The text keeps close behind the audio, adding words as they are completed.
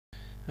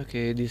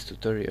Okay, this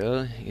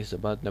tutorial is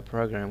about the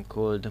program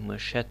called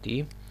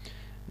Machete.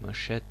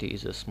 Machete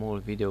is a small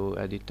video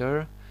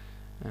editor,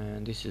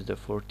 and this is the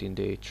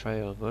 14-day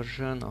trial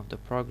version of the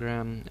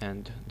program,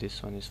 and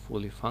this one is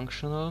fully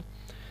functional.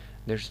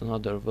 There's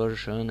another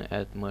version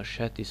at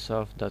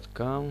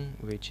machetesoft.com,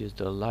 which is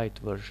the light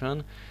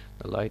version.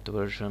 The light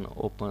version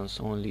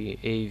opens only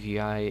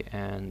AVI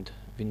and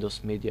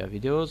Windows Media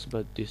videos,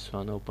 but this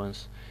one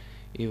opens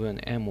even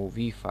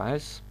MOV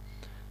files.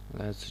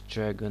 Let's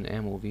drag an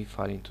MOV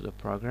file into the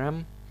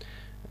program,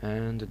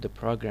 and the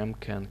program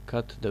can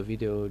cut the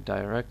video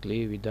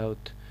directly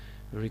without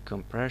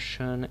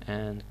recompression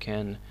and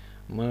can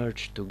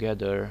merge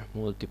together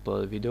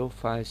multiple video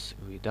files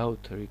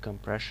without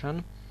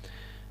recompression.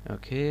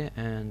 Okay,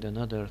 and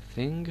another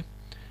thing,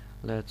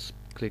 let's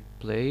click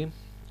play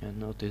and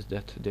notice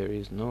that there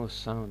is no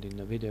sound in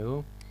the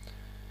video.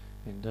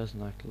 It does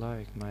not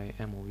like my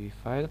MOV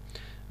file.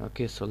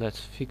 Okay, so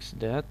let's fix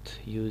that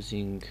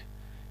using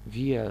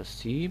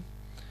VLC.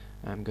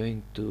 I'm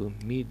going to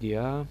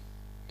media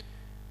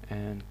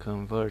and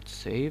convert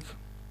save.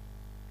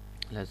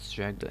 Let's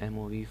drag the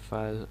MOV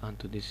file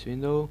onto this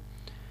window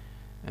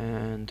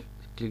and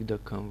click the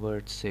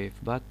convert save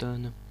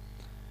button.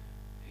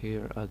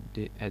 Here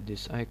at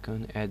this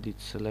icon,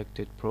 edit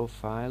selected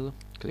profile,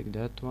 click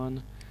that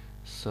one,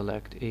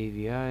 select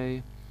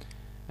AVI,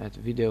 at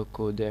video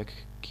codec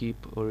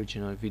keep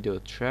original video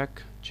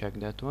track, check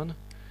that one,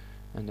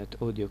 and at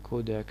audio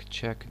codec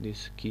check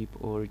this keep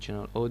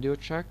original audio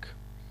track,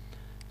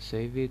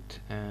 save it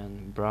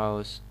and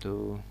browse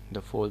to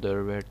the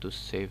folder where to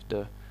save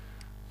the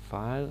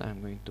file.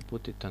 I'm going to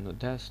put it on the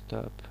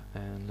desktop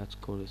and let's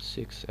call it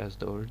 6 as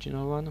the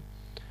original one.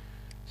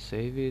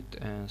 Save it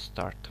and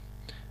start.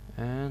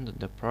 And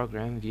the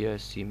program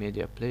VLC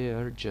media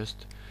player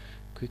just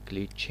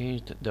quickly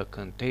changed the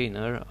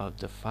container of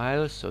the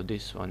file, so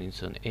this one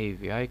is an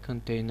AVI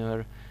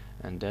container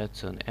and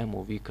that's an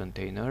MOV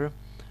container,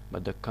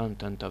 but the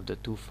content of the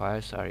two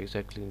files are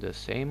exactly the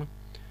same.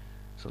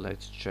 So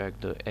let's drag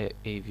the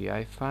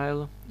AVI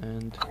file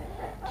and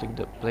click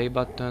the play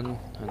button,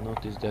 and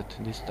notice that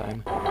this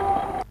time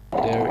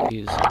there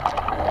is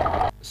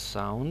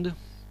sound.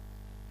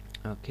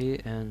 Okay,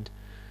 and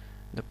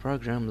the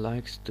program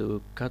likes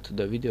to cut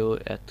the video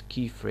at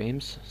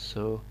keyframes,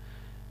 so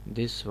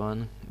this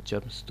one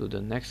jumps to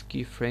the next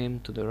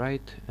keyframe to the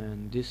right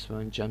and this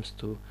one jumps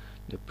to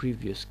the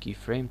previous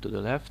keyframe to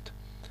the left.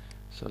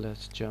 So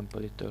let's jump a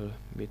little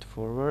bit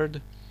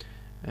forward,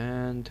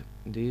 and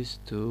these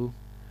two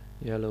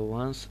yellow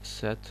ones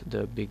set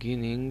the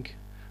beginning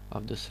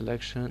of the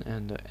selection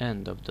and the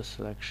end of the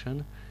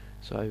selection.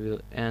 So I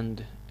will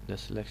end the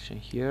selection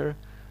here,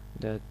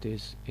 that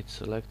is, it's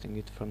selecting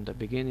it from the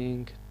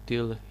beginning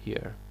till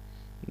here.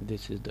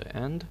 This is the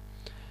end,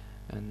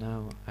 and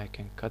now I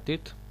can cut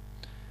it.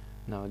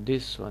 Now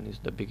this one is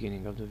the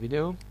beginning of the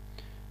video,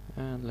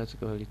 and let's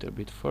go a little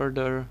bit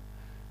further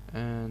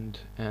and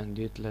end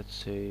it, let's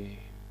say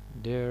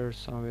there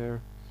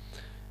somewhere,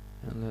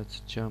 and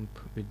let's jump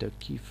with the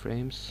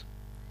keyframes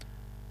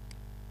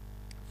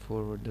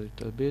forward a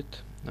little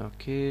bit.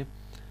 Okay,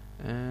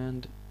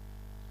 and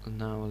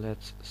now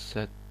let's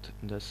set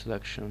the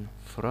selection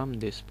from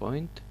this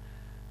point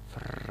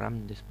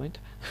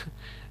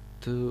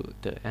to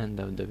the end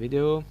of the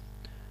video.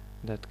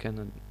 That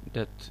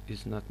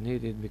is not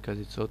needed because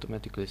it's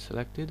automatically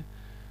selected.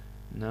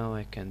 Now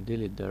I can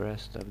delete the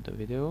rest of the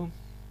video.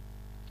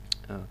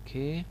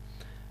 Okay,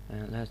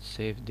 and let's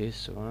save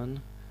this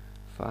one.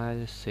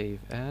 File, save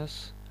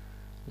as,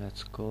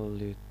 let's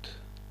call it,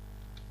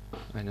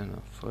 I don't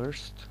know,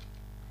 first.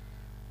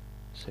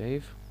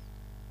 Save.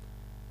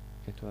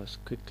 It was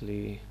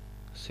quickly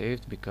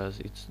saved because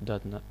it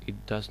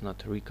does not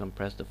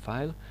recompress the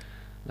file.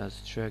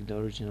 Let's drag the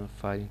original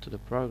file into the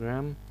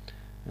program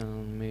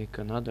and make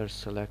another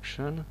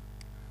selection.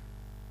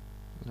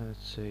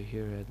 Let's say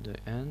here at the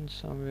end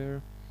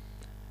somewhere.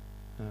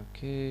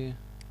 Okay,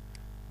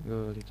 go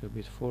a little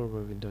bit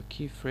forward with the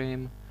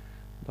keyframe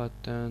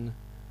button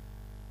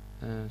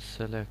and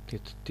select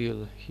it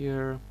till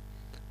here,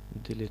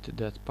 delete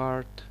that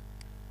part,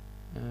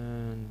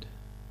 and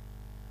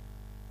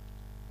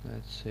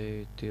let's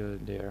say till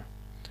there.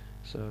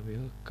 So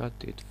we'll cut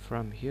it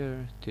from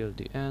here till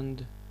the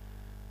end,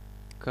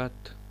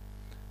 cut,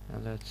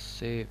 and let's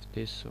save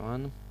this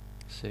one,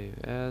 save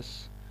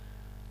as,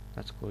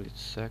 let's call it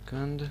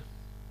second,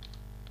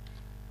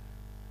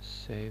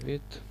 save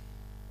it.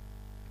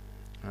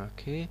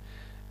 Okay,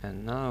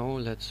 and now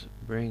let's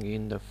bring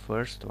in the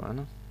first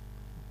one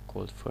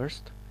called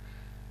first.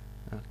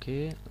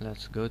 Okay,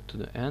 let's go to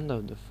the end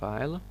of the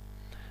file,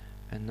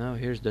 and now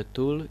here's the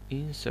tool,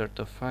 insert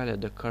a file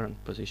at the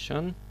current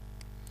position.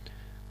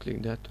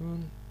 Click that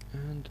one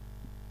and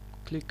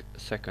click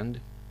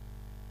second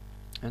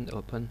and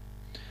open.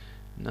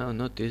 Now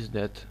notice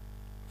that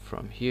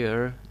from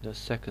here the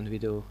second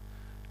video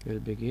will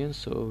begin,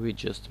 so we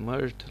just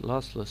merged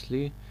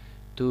losslessly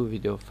two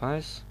video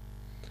files.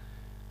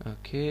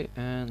 Okay,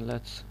 and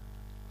let's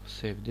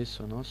save this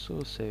one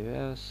also, save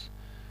as,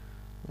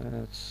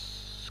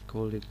 let's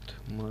call it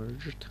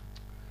merged,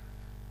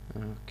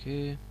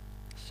 Okay,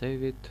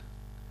 save it,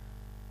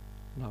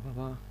 blah blah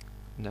blah,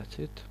 that's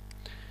it.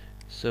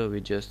 So we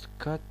just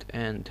cut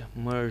and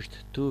merged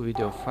two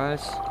video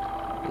files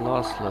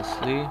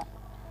losslessly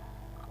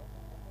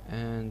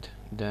and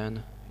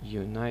then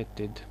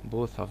united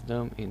both of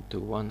them into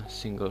one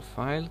single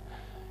file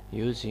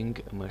using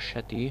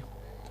Machete,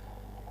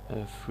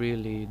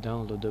 freely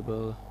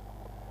downloadable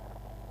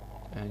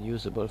and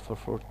usable for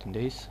 14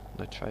 days,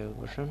 the trial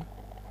version.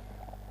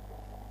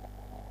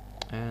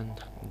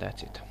 And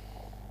that's it.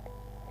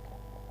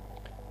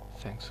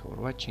 Thanks for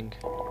watching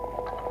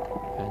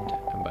and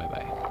bye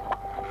bye.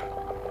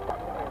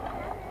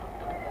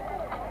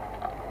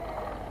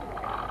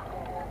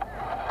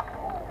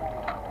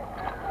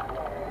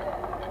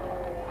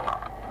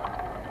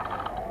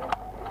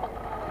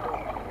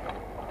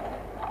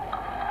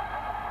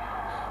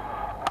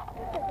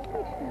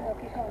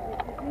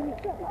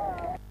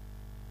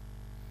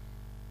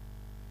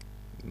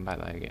 Bye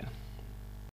bye again.